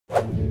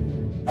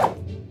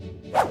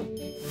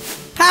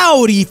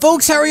Howdy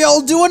folks, how are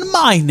y'all doing?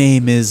 My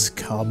name is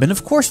Cub, and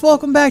of course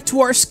welcome back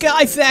to our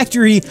Sky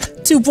Factory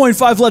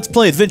 2.5 Let's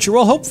Play adventure.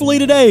 Well, hopefully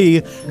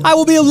today I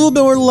will be a little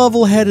bit more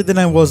level-headed than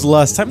I was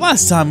last time.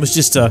 Last time was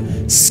just a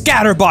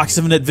scatterbox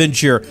of an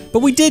adventure,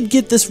 but we did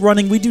get this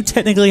running. We do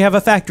technically have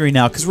a factory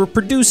now because we're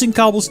producing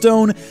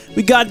cobblestone.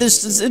 We got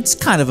this, it's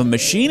kind of a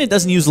machine. It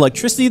doesn't use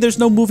electricity, there's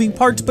no moving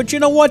parts, but you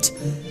know what?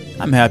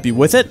 I'm happy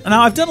with it.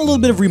 Now I've done a little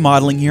bit of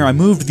remodeling here. I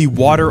moved the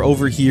water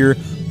over here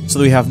so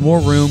that we have more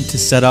room to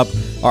set up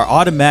our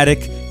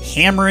automatic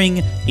hammering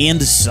and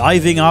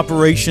sieving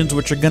operations,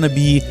 which are going to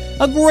be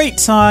a great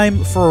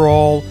time for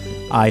all,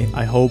 I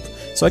hope.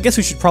 So I guess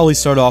we should probably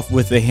start off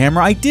with the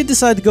hammer. I did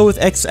decide to go with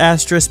X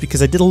asterisk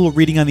because I did a little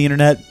reading on the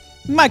internet.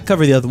 Might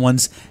cover the other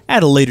ones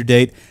at a later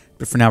date,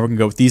 but for now we're going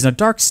to go with these. Now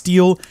dark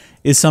steel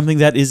is something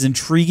that is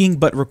intriguing,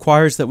 but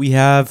requires that we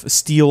have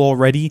steel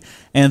already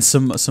and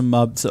some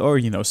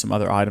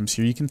other items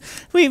here.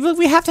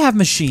 We have to have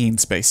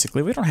machines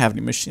basically. We don't have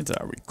any machines.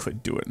 Oh, we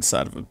could do it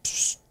inside of a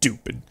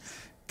stupid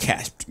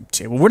casting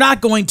table. We're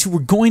not going to. We're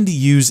going to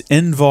use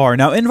Invar.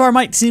 Now Invar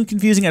might seem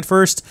confusing at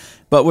first,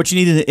 but what you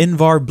need is an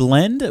Invar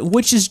blend,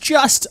 which is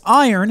just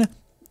iron, a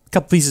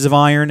couple pieces of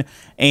iron,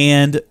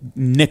 and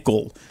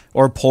nickel,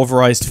 or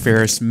pulverized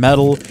ferrous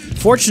metal.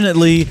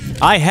 Fortunately,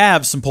 I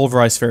have some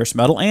pulverized ferrous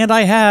metal, and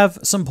I have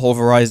some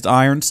pulverized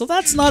iron, so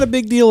that's not a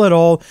big deal at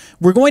all.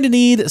 We're going to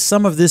need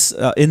some of this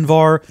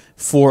Invar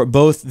for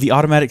both the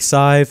automatic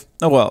sieve.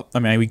 Oh, well, I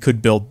mean, we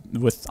could build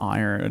with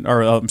iron,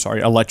 or, I'm sorry,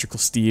 electrical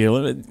steel.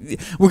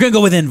 We're going to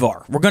go with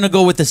Invar. We're going to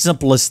go with the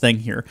simplest thing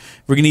here.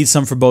 We're going to need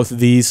some for both of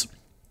these.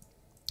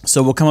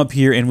 So we'll come up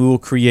here and we will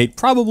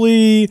create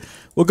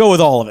we'll go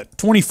with all of it.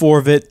 24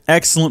 of it.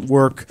 Excellent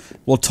work.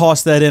 We'll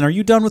toss that in. Are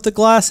you done with the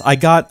glass? I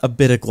got a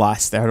bit of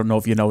glass there. I don't know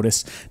if you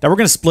noticed. Now we're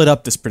going to split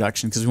up this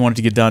production because we want it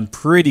to get done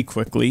pretty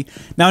quickly.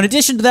 Now in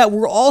addition to that,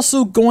 we're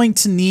also going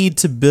to need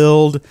to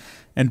build,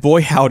 and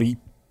boy howdy,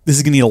 this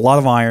is going to need a lot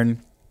of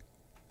iron.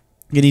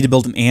 You need to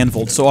build an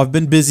anvil. So I've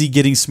been busy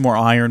getting some more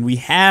iron. We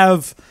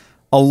have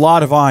a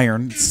lot of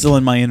iron still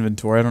in my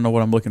inventory. I don't know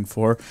what I'm looking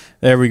for.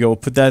 There we go. We'll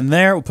put that in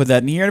there. We'll put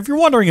that in here. And if you're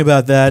wondering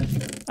about that,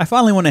 I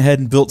finally went ahead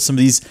and built some of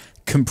these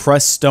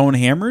compressed stone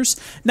hammers.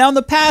 Now in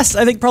the past,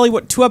 I think probably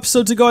 2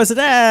 episodes ago, I said,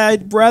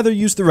 I'd rather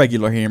use the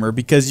regular hammer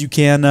because you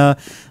can,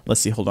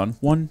 let's see, hold on.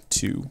 1,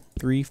 2,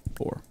 3,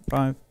 4,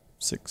 5,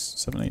 6,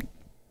 7, 8,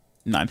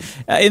 9.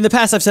 In the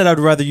past, I've said I'd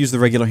rather use the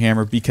regular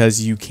hammer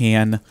because you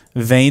can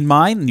vein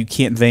mine, and you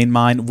can't vein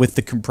mine with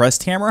the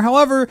compressed hammer.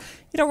 However,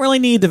 you don't really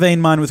need to vein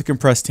mine with a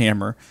compressed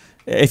hammer,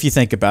 if you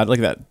think about it. Look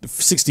at that,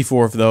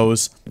 64 of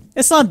those.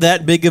 It's not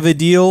that big of a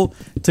deal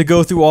to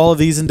go through all of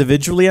these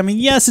individually. I mean,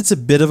 yes, it's a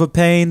bit of a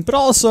pain, but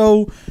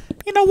also,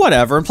 you know,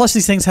 whatever. And plus,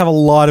 these things have a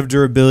lot of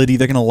durability.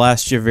 They're going to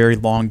last you a very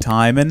long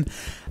time, and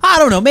I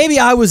don't know, maybe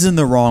I was in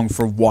the wrong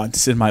for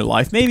once in my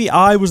life. Maybe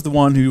I was the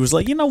one who was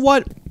like, you know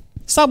what?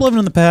 Stop living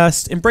in the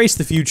past, embrace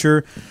the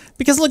future,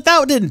 because look,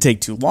 that didn't take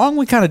too long.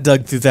 We kind of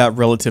dug through that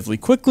relatively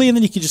quickly, and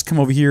then you can just come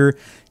over here,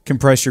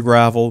 compress your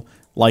gravel,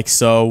 like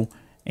so,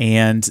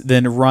 and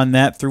then run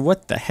that through.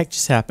 What the heck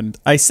just happened?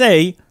 I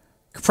say,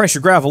 compress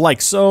your gravel,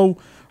 like so,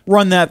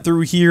 run that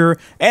through here,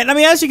 and I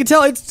mean, as you can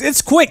tell,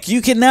 it's quick.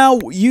 You can now,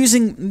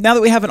 now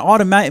that we have an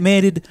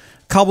automated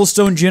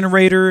cobblestone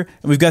generator,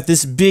 and we've got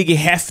this big,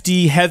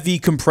 hefty, heavy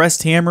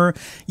compressed hammer,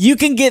 you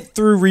can get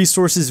through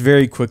resources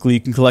very quickly. You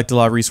can collect a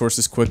lot of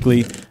resources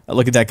quickly.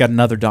 Look at that, got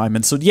another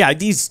diamond. So yeah,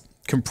 these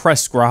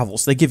compressed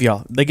gravels, they give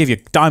you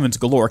diamonds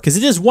galore, because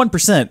it is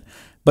 1%,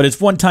 but it's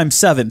 1 times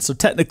 7, so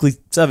technically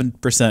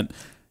 7%.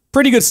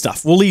 Pretty good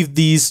stuff. We'll leave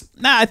these.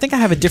 I think I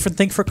have a different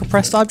thing for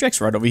compressed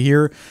objects right over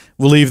here.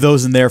 We'll leave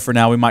those in there for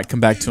now. We might come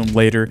back to them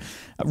later.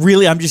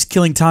 Really, I'm just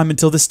killing time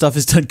until this stuff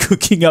is done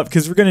cooking up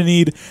because we're going to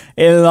need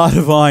a lot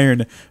of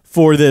iron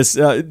for this.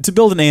 To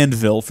build an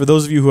anvil, for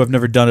those of you who have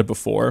never done it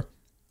before,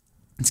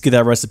 let's get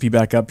that recipe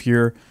back up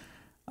here.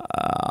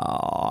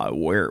 There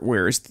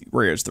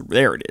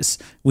it is.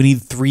 We need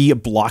 3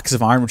 blocks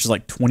of iron, which is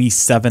like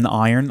 27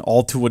 iron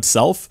all to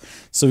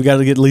itself. So we got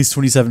to get at least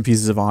 27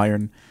 pieces of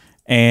iron.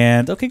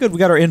 And, okay, good. We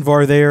got our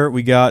Invar there.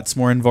 We got some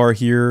more Invar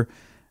here.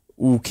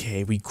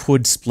 Okay, we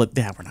could split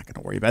that. We're not going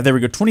to worry about it. There we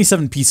go.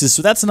 27 pieces.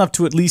 So that's enough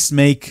to at least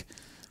make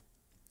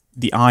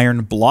the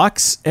iron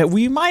blocks.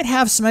 We might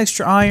have some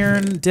extra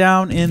iron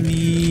down in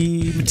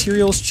the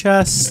materials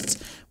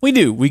chest. We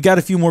do. We got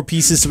a few more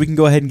pieces, so we can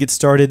go ahead and get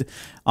started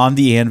on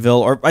the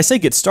anvil. Or I say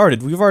get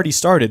started. We've already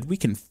started. We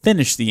can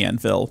finish the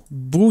anvil.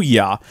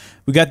 Booyah.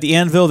 We got the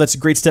anvil. That's a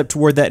great step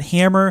toward that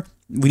hammer.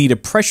 We need a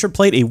pressure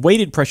plate, a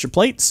weighted pressure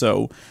plate,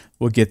 so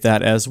we'll get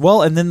that as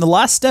well. And then the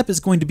last step is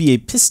going to be a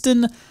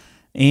piston,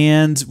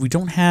 and we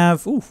don't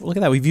have... Ooh, look at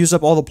that. We've used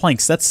up all the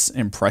planks. That's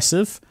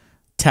impressive.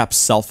 Tap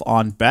self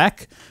on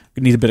back.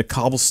 We need a bit of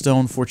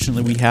cobblestone.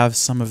 Fortunately, we have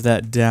some of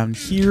that down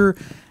here,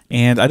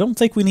 and I don't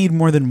think we need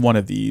more than 1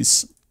 of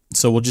these.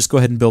 So we'll just go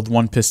ahead and build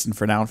one piston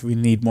for now. If we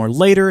need more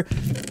later,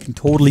 we can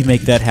totally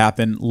make that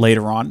happen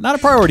later on. Not a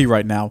priority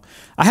right now.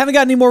 I haven't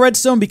got any more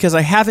redstone because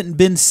I haven't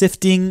been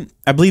sifting.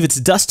 I believe it's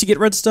dust to get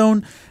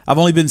redstone. I've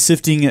only been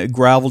sifting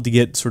gravel to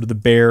get sort of the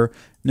bare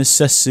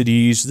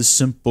necessities, the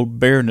simple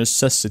bare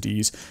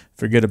necessities.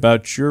 Forget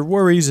about your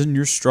worries and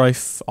your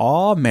strife.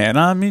 Aw, man,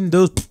 I mean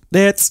those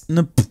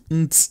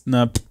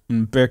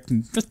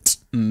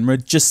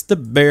just the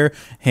bare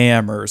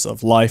hammers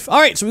of life. All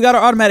right, so we got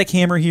our automatic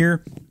hammer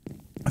here.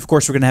 Of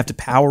course, we're going to have to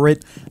power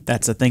it.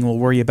 That's a thing we'll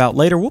worry about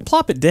later. We'll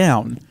plop it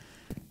down.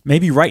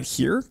 Maybe right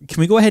here. Can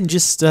we go ahead and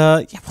just,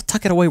 yeah, we'll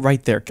tuck it away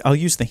right there. I'll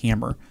use the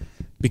hammer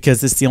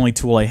because it's the only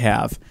tool I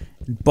have.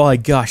 By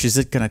gosh, is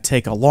it going to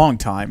take a long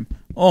time.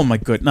 Oh my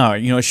good. No,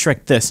 you know,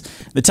 Shrek this.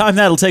 The time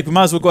that'll take, we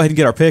might as well go ahead and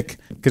get our pick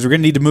because we're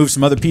going to need to move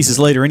some other pieces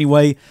later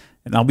anyway.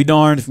 And I'll be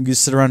darned if we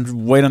just sit around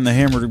and wait on the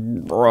hammer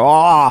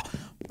to...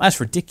 That's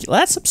ridiculous.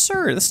 That's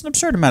absurd. That's an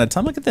absurd amount of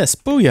time. Look at this.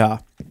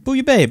 Booyah.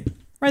 Booyah, babe.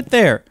 Right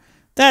there.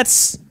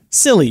 That's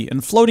silly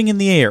and floating in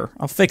the air.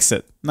 I'll fix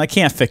it. And I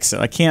can't fix it.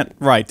 I can't...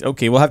 Right.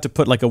 Okay, we'll have to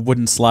put like a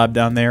wooden slab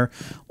down there.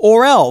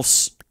 Or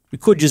else, we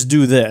could just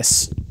do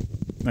this.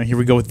 Now, here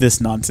we go with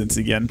this nonsense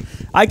again.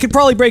 I could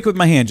probably break it with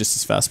my hand just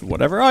as fast, but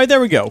whatever. Alright,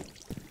 there we go.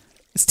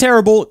 It's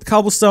terrible.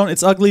 Cobblestone,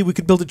 it's ugly. We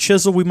could build a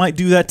chisel. We might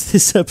do that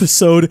this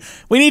episode.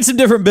 We need some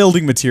different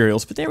building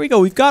materials. But there we go.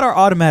 We've got our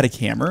automatic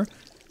hammer.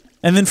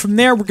 And then from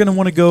there, we're going to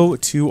want to go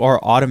to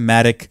our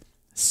automatic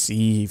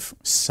sieve.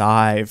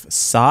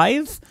 Sifting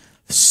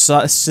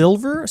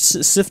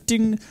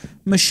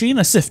machine?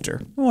 A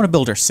sifter. We want to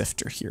build our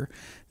sifter here.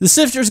 The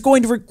sifter is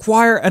going to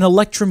require an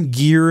electrum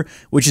gear,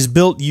 which is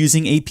built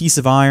using a piece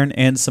of iron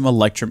and some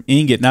electrum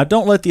ingot. Now,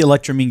 don't let the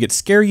electrum ingot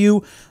scare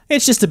you.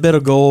 It's just a bit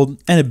of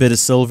gold and a bit of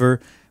silver,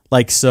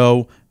 like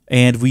so.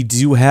 And we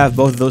do have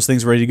both of those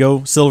things ready to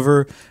go.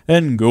 Silver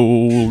and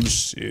gold,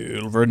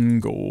 silver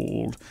and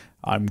gold.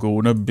 I'm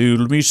going to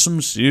build me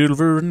some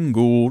silver and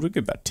gold. We'll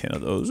get about 10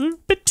 of those. A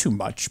bit too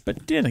much,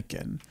 but then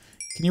again,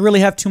 can you really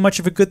have too much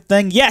of a good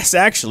thing? Yes,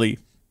 actually.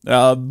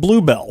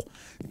 Bluebell.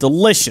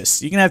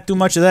 Delicious. You can have too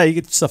much of that, you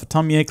get yourself a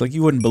tummy ache like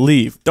you wouldn't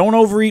believe. Don't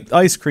overeat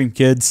ice cream,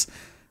 kids.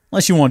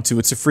 Unless you want to.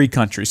 It's a free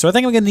country. So I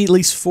think I'm going to need at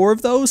least 4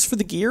 of those for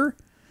the gear.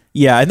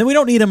 Yeah, and then we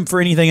don't need them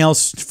for anything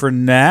else for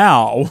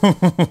now.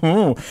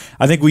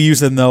 I think we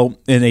use them, though,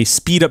 in a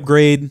speed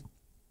upgrade.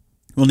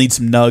 We'll need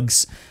some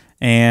nugs.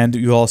 And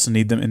you also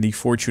need them in the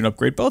fortune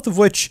upgrade, both of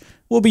which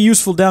will be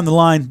useful down the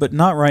line, but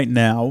not right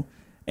now.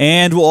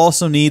 And we'll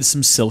also need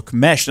some silk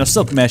mesh. Now,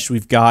 silk mesh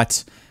we've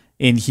got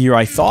in here,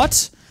 I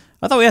thought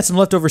we had some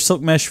leftover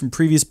silk mesh from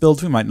previous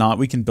builds. We might not.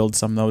 We can build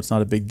some, though. It's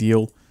not a big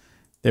deal.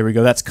 There we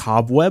go. That's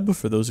cobweb,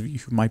 for those of you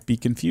who might be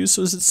confused.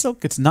 So is it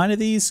silk? It's 9 of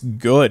these?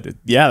 Good.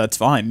 Yeah, that's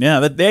fine.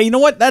 Yeah, you know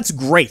what? That's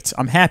great.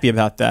 I'm happy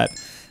about that.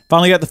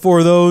 Finally got the 4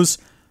 of those.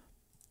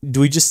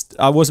 Do we just...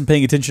 I wasn't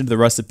paying attention to the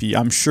recipe.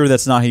 I'm sure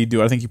that's not how you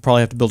do it. I think you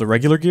probably have to build a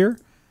regular gear.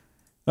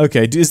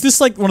 Okay, is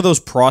this like one of those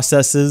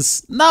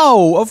processes?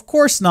 No, of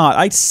course not.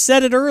 I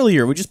said it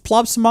earlier. We just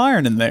plop some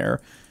iron in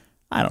there.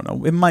 I don't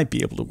know. It might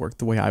be able to work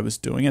the way I was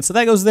doing it. So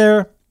that goes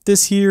there.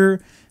 This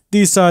here.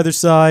 These to either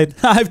side.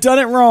 I've done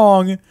it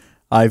wrong.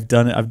 I've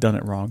done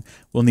it wrong.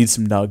 We'll need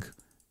some nug,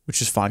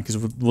 which is fine because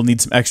we'll need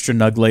some extra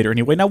nug later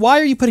anyway. Now, why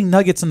are you putting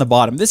nuggets on the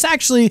bottom? This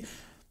actually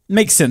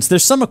makes sense.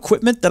 There's some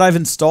equipment that I've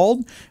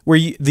installed where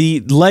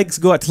the legs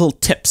go out to little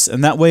tips,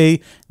 and that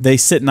way they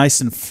sit nice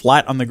and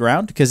flat on the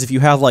ground, because if you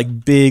have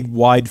like big,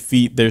 wide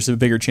feet, there's a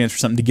bigger chance for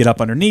something to get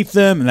up underneath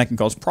them, and that can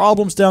cause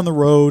problems down the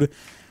road.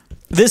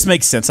 This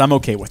makes sense. I'm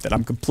okay with it.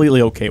 I'm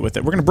completely okay with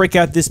it. We're going to break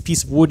out this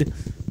piece of wood.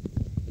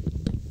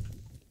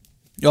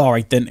 All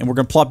right, then, and we're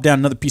going to plop down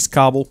another piece of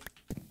cobble.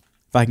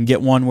 If I can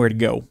get one, where to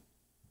go?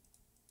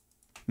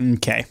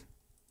 Okay.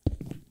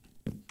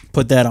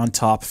 Put that on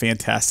top.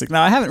 Fantastic.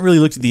 Now, I haven't really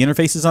looked at the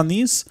interfaces on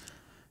these.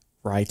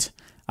 Right.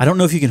 I don't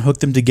know if you can hook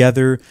them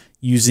together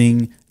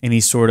using any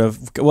sort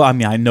of... Well, I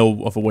mean, I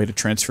know of a way to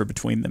transfer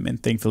between them,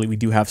 and thankfully we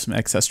do have some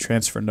excess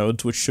transfer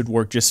nodes, which should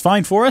work just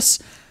fine for us.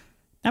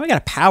 Now we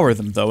got to power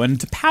them, though, and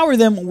to power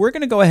them, we're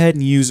going to go ahead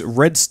and use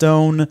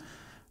redstone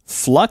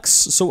flux.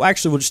 So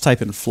actually, we'll just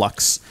type in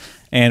flux,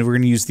 and we're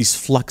going to use these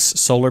flux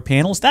solar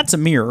panels. That's a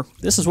mirror.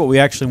 This is what we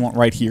actually want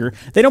right here.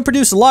 They don't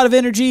produce a lot of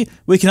energy.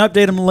 We can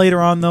update them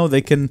later on, though.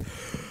 They can...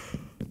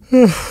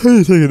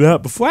 take it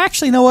out before...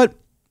 Actually, you know what?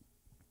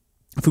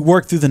 If we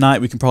work through the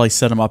night, we can probably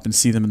set them up and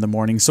see them in the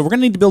morning. So we're going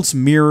to need to build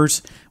some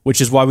mirrors,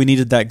 which is why we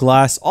needed that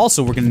glass.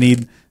 Also, we're going to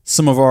need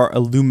some of our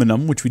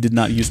aluminum, which we did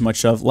not use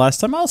much of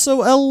last time.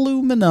 Also,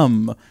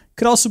 aluminum.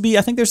 Could also be,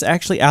 I think there's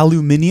actually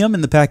aluminium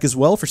in the pack as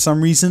well. For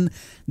some reason,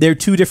 they're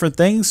 2 different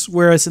things,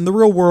 whereas in the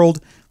real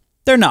world,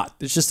 they're not.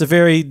 It's just a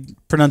very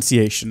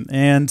pronunciation.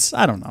 And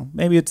I don't know.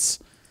 Maybe it's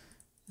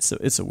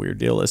a weird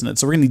deal, isn't it?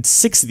 So we're going to need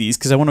 6 of these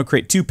because I want to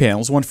create 2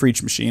 panels, 1 for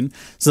each machine.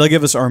 So they'll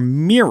give us our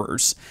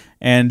mirrors.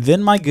 And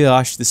then, my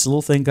gosh, this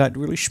little thing got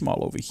really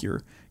small over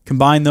here.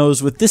 Combine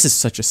those with... This is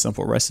such a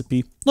simple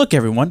recipe. Look,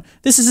 everyone.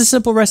 This is a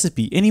simple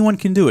recipe. Anyone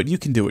can do it. You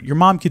can do it. Your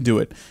mom can do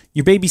it.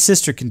 Your baby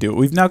sister can do it.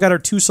 We've now got our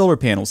 2 solar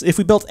panels. If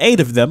we built 8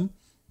 of them,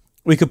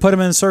 we could put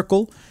them in a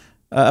circle.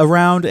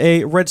 around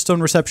a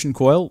redstone reception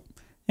coil,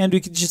 and we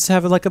could just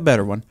have like a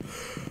better one.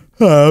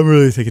 I'm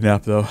really taking a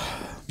nap though.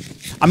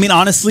 I mean,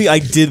 honestly, I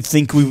did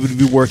think we would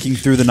be working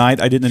through the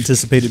night. I didn't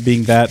anticipate it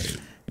being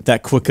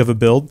that quick of a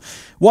build.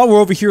 While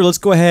we're over here, let's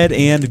go ahead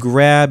and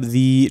grab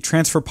the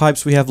transfer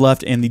pipes we have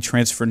left and the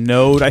transfer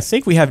node. I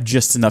think we have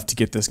just enough to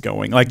get this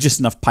going. Like, just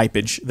enough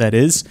pipage, that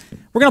is.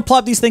 We're gonna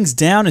plop these things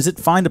down. Is it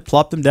fine to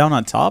plop them down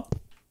on top?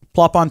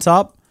 Plop on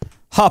top?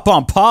 Hop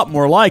on pop,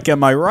 more like,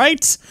 am I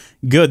right?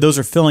 Good, those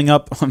are filling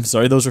up. I'm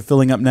sorry, those are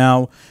filling up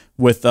now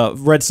with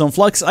redstone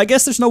flux. I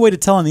guess there's no way to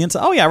tell on the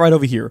inside. Oh yeah, right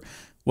over here.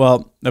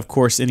 Well, of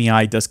course,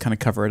 NEI does kind of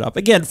cover it up.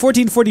 Again,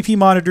 1440p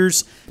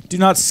monitors do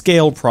not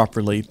scale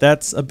properly.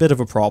 That's a bit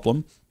of a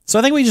problem. So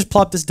I think we just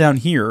plop this down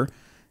here.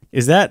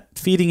 Is that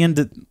feeding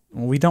into...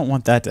 Well, we don't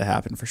want that to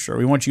happen for sure.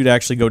 We want you to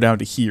actually go down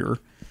to here.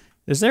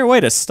 Is there a way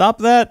to stop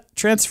that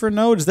transfer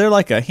node? Is there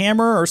like a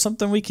hammer or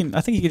something we can...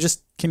 I think you could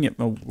just... Can you...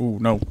 Oh,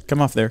 no.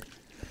 Come off there.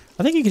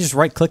 I think you can just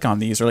right-click on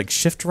these or like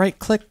shift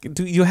right-click.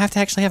 Do you have to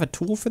actually have a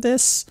tool for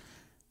this?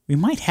 We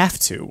might have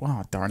to.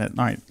 Oh, darn it.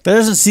 All right. There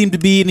doesn't seem to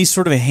be any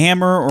sort of a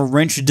hammer or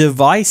wrench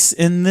device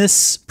in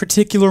this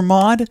particular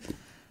mod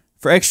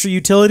for extra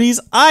utilities.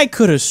 I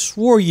could have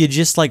swore you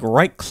just, like,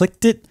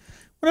 right-clicked it.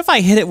 What if I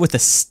hit it with a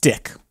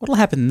stick? What'll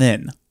happen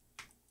then?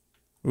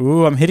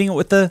 Ooh, I'm hitting it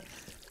with the...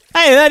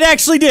 Hey, that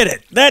actually did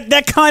it!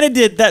 That kind of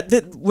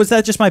did. Was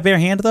that just my bare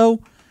hand,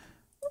 though?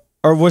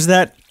 Or was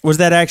that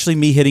actually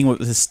me hitting it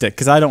with a stick?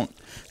 Because I don't...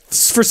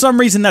 For some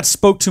reason, that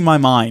spoke to my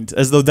mind,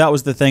 as though that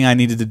was the thing I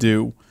needed to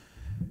do.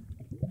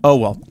 Oh,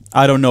 well,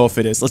 I don't know if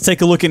it is. Let's take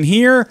a look in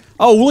here.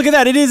 Oh, look at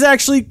that. It is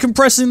actually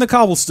compressing the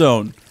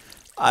cobblestone.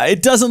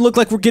 It doesn't look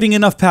like we're getting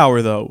enough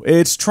power, though.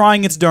 It's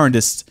trying its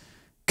darndest.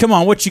 Come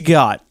on, what you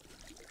got?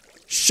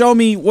 Show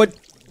me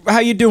how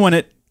you doing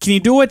it. Can you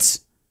do it?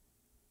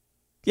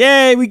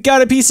 Yay, we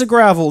got a piece of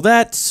gravel.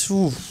 That's...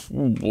 Oh,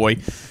 boy.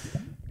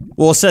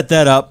 We'll set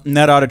that up, and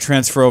that ought to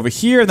transfer over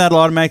here, and that'll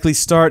automatically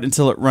start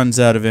until it runs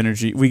out of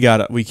energy. We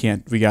gotta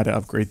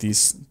upgrade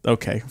these.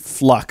 Okay,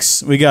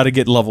 flux. We gotta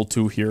get level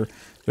 2 here.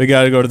 We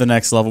gotta go to the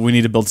next level. We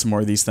need to build some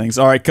more of these things.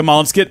 Alright, come on,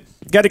 let's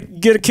gotta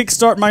get a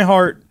kickstart in my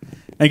heart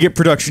and get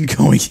production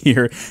going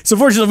here. So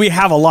fortunately, we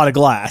have a lot of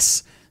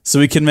glass. So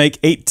we can make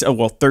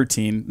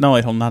 13. No,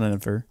 wait, hold on, not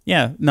enough.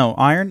 Yeah, no,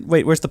 iron?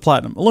 Wait, where's the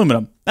platinum?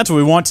 Aluminum. That's what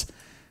we want.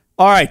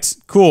 Alright,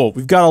 cool.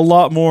 We've got a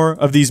lot more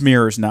of these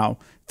mirrors now.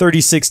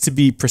 36 to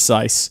be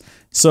precise.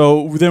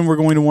 So then we're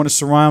going to want to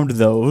surround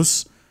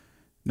those.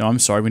 No, I'm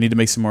sorry. We need to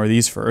make some more of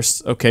these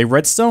first. Okay,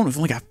 redstone. We've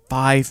only got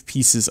 5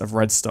 pieces of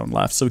redstone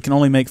left. So we can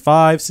only make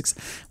 5, 6.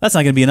 That's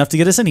not going to be enough to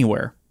get us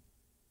anywhere.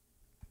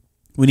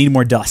 We need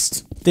more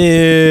dust.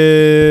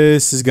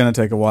 This is going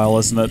to take a while,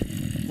 isn't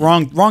it?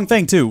 Wrong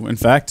thing, too, in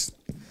fact.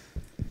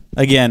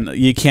 Again,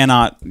 you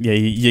cannot... Yeah,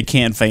 you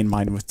can't feign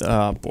mine with the...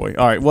 Oh, boy.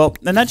 All right, well,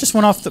 and that just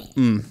went off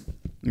the...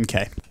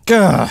 Okay.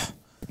 Gah.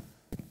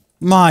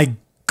 My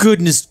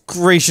goodness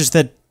gracious,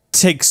 that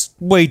takes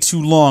way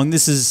too long.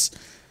 This is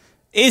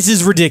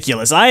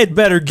ridiculous. I had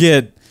better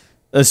get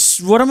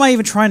what am I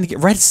even trying to get?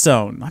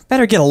 Redstone. I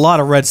better get a lot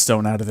of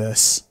redstone out of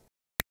this.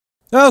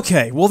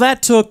 Okay, well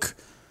that took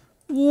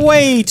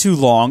way too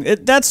long.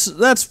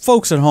 That's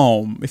folks at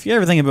home. If you're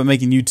ever thinking about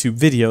making YouTube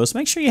videos,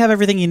 make sure you have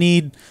everything you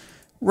need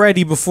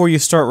ready before you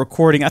start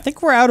recording. I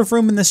think we're out of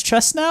room in this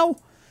chest now.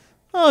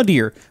 Oh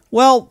dear.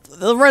 Well,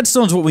 the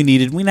redstone's what we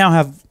needed. We now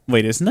have...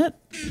 Wait, isn't it?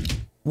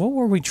 What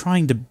were we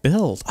trying to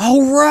build?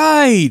 Oh,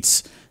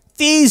 right!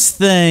 These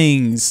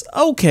things!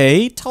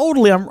 Okay,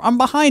 totally. I'm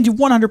behind you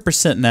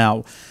 100%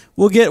 now.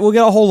 We'll get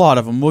a whole lot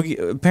of them. We'll get,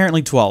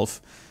 apparently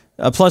 12.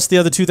 Plus the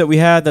other 2 that we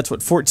had, that's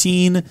what,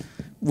 14?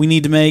 We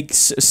need to make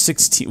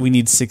 16. We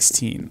need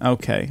 16.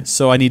 Okay,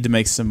 so I need to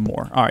make some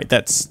more. Alright,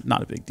 that's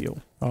not a big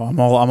deal. Oh, I'm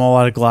all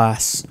out of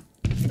glass.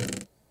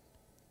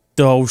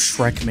 Oh,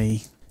 Shrek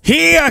me.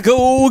 Here I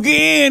go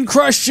again,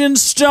 crushing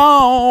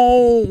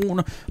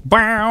stone.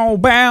 Bow,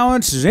 bow,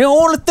 it's the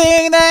only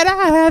thing that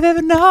I've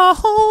ever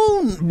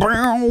known.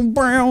 Bow,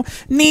 bow,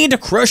 need to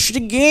crush it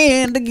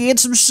again to get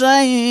some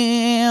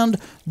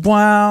sand.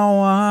 Wow,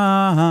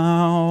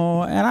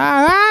 wow, and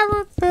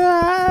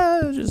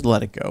I just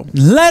let it go.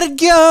 Let it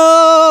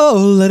go,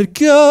 let it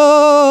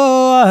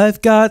go.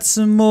 I've got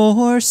some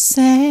more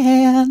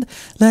sand.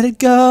 Let it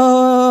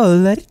go,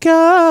 let it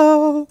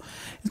go.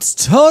 It's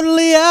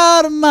totally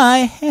out of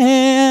my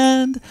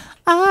hand.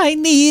 I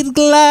need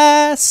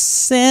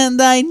glass, and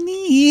I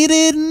need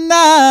it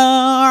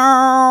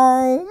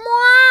now.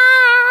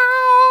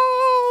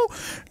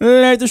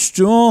 Let the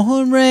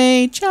storm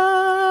rage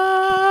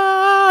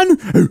on.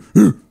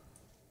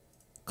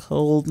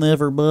 Cold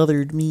never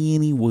bothered me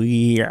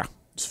anywhere.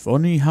 It's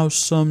funny how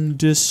some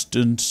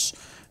distance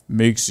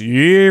makes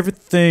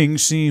everything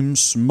seem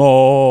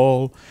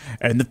small,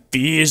 and the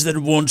fears that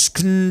once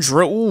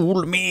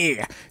controlled me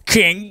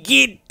can't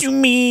get to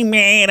me,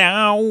 man.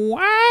 Oh,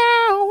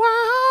 wow,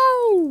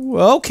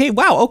 wow. Okay,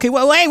 wow, okay,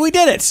 well, hey, we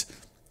did it!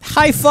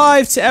 High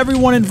five to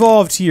everyone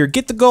involved here.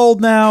 Get the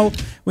gold now.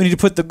 We need to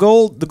put the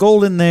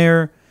gold in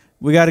there.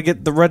 We gotta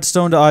get the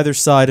redstone to either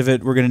side of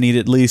it. We're gonna need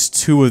at least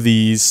 2 of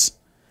these.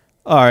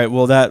 All right,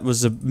 well, that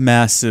was a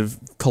massive,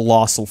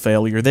 colossal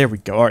failure. There we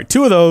go. All right,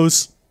 2 of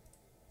those.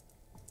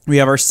 We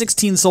have our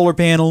 16 solar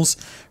panels.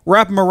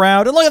 Wrap them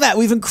around, and look at that.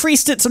 We've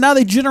increased it, so now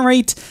they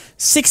generate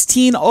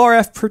 16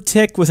 RF per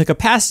tick with a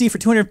capacity for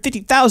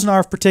 250,000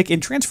 RF per tick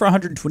and transfer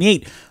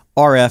 128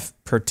 RF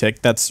per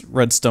tick. That's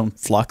redstone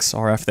flux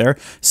RF there.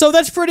 So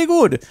that's pretty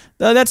good.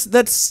 That's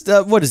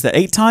what is that?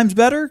 8 times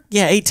better?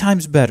 Yeah, 8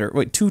 times better.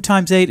 Wait, 2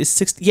 times 8 is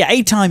 60. Yeah,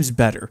 8 times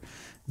better.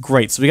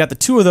 Great. So we got the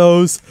 2 of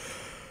those.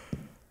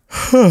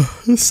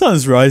 The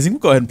sun's rising. We'll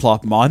go ahead and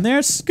plop them on there.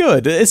 It's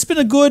good. It's been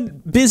a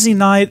good, busy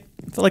night.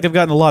 I feel like I've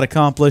gotten a lot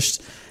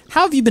accomplished.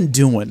 How have you been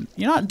doing?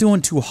 You're not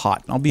doing too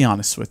hot, I'll be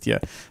honest with you.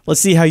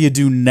 Let's see how you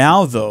do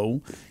now,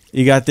 though.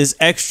 You got this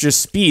extra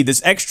speed,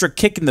 this extra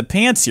kick in the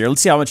pants here.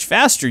 Let's see how much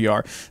faster you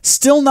are.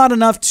 Still not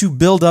enough to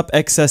build up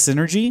excess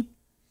energy,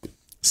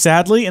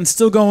 sadly, and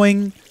still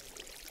going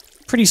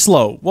pretty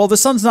slow. Well, the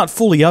sun's not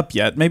fully up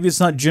yet. Maybe it's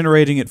not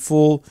generating at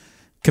full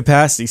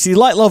capacity. See,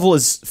 light level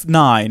is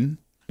 9.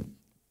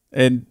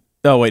 And,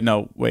 oh, wait,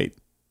 no, wait.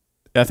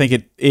 I think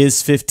it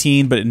is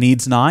 15, but it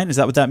needs 9. Is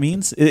that what that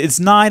means? It's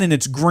 9 and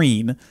it's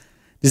green.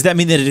 Does that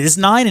mean that it is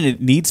 9 and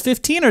it needs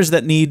 15? Or does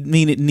that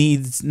mean it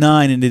needs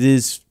 9 and it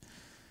is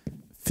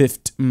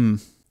 15?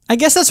 I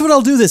guess that's what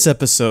I'll do this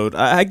episode.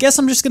 I guess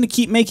I'm just going to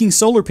keep making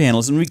solar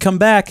panels. And when we come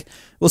back,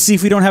 we'll see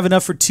if we don't have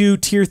enough for 2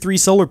 tier 3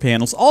 solar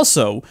panels.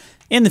 Also,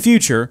 in the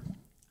future,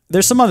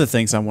 there's some other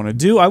things I want to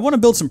do. I want to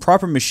build some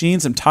proper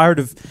machines. I'm tired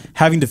of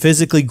having to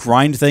physically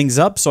grind things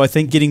up, so I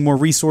think getting more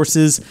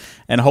resources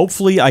and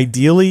hopefully,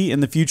 ideally,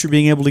 in the future,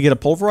 being able to get a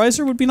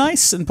pulverizer would be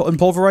nice and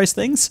pulverize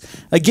things.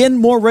 Again,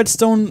 more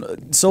redstone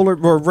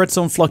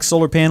flux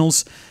solar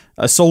panels,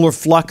 solar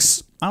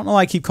flux. I don't know why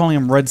I keep calling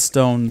them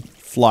redstone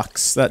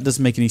flux. That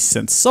doesn't make any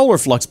sense. Solar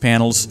flux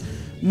panels.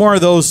 More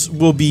of those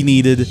will be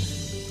needed.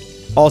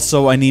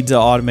 Also, I need to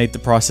automate the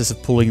process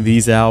of pulling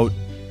these out.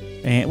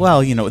 And,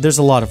 well, you know, there's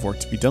a lot of work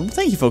to be done.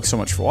 Thank you folks so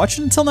much for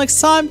watching. Until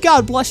next time,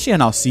 God bless you,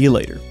 and I'll see you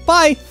later.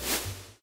 Bye!